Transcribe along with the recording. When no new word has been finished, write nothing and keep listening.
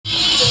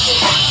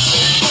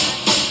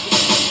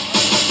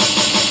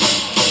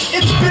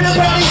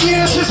been many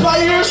years since my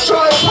ears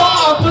tried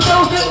pop. For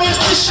those that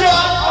missed the shot,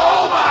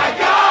 Oh my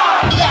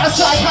God! that a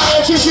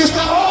psychiatrist used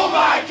to. Oh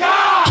my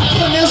God!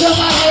 The news of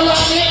my hair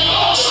on it.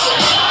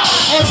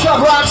 Hands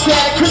up,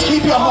 Roxanne, Chris,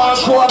 keep your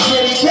hardcore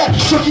gritty. Tap,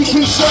 tricky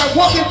t-shirt,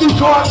 walking through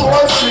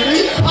cardboard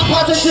city. I'm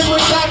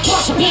positively back,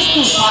 plus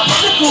pistols,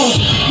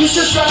 popsicles. You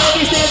should try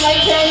to stand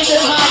like caves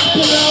in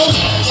hospitals.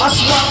 I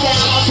swung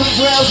down on some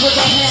grills with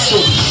a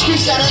handle.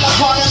 Screeched out in the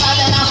parking lot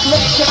and I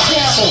flipped the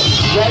camel.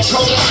 Red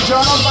coat and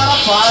journals, by the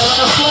fire and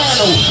a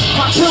flannel.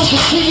 My pills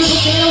continue,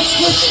 but they don't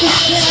switch the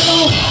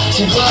channel.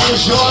 The world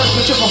is yours,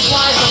 but you're a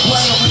flying the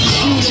plane. When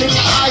you see it in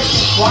your eyes,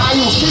 fly,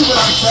 you'll see what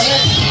I'm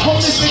saying.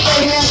 Homeless with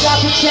their hands out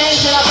to change.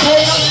 And I pay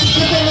them,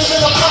 cause they live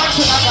in a box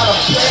and I got a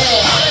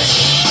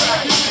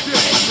bed.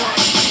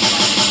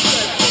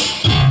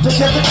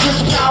 Detective Chris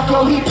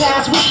Palko, he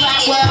passed with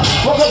Blackwell.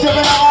 Woke up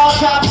during an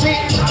autopsy.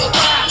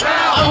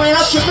 I ran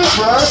out shipping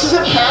verses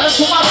and patterns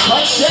to my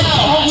touchdown.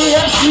 Hungry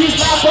MCs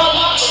laugh up.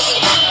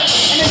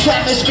 In this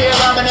atmosphere,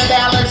 I'm in a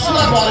balance,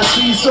 slump on a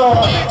seesaw.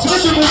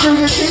 Switching through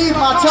your teeth,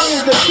 my tongue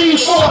is the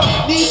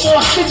C4. Need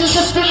more stitches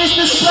to finish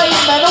this plate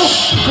metal.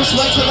 Chris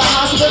went to the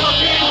hospital.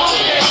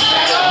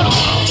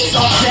 So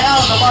I'm down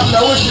on my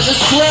lowest in a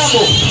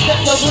scramble.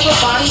 Stepped over the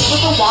body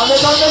with the wallet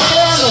on the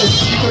handle.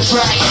 You can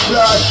track the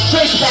blood,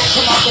 trace back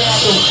to my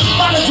vandal.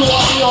 Monitor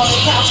me on the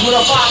couch with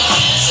a box.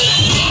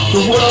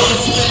 The world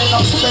is spinning,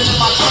 I'm spinning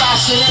my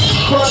crash in it.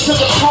 Pull up to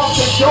the pump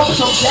and dope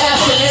some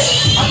gas in it.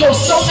 I know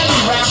so many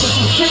rappers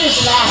who finish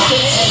last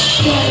in it.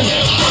 And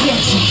they get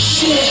some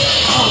shit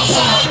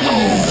about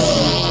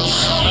me.